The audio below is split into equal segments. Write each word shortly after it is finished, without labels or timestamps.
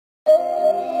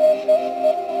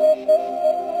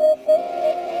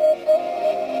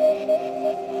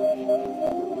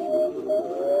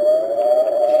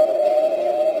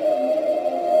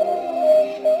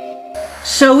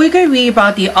So we could read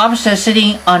about the officer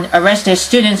sitting on arrested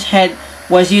student's head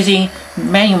was using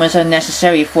manuals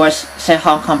unnecessary force, said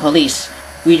Hong Kong police.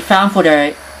 We found for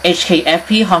the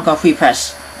HKFP, Hong Kong Free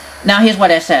Press. Now here's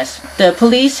what it says. The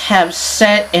police have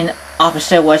said an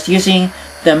officer was using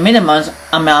the minimum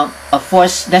amount of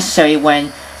force necessary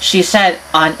when she sat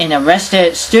on an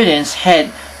arrested student's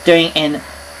head during an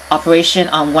operation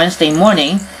on Wednesday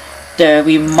morning. The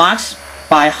remarks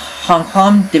by Hong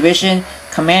Kong Division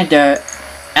Commander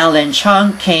Alan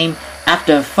Chung came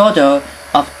after a photo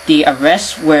of the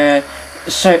arrest were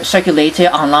circulated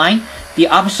online. The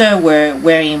officers were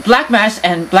wearing black masks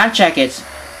and black jackets.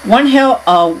 One held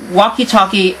a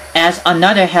walkie-talkie as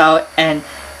another held an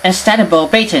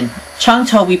extendable baton. Chung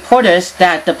told reporters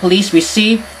that the police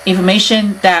received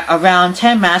information that around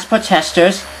 10 masked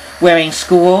protesters wearing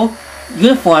school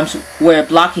uniforms were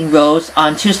blocking roads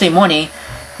on Tuesday morning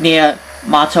near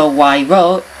Mato Wai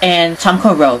Road and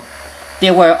Tamko Road. They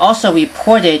were also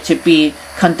reported to be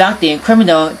conducting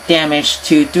criminal damage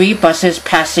to 3 buses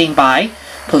passing by,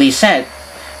 police said.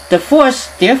 The force,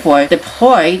 therefore,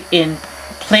 deployed in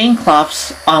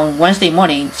plainclothes on Wednesday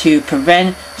morning to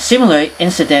prevent similar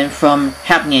incident from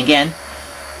happening again.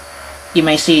 You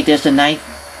may see there's the knife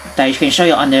that you can show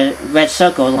you on the red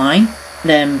circle line,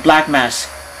 then black mask,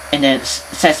 and then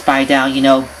sets by down,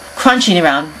 crunching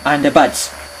around on the butts.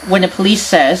 When the police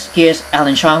says, here's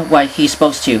Alan Chung, what he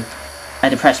spoke to at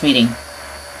the press meeting.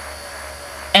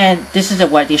 And this is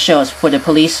what it shows for the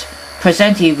police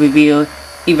presenting, review,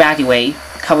 evaluate,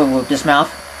 cover with this mouth.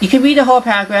 You can read the whole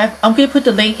paragraph. I'm going to put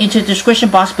the link into the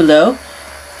description box below.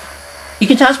 You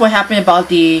can tell us what happened about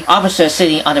the officer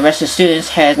sitting on the arrested student's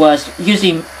head was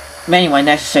using manual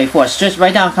unnecessary force. Just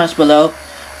write down comments below.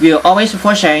 We will always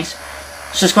before sharing.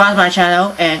 Subscribe to my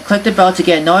channel and click the bell to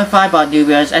get notified about new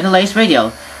videos and the latest video.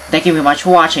 Thank you very much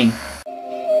for watching.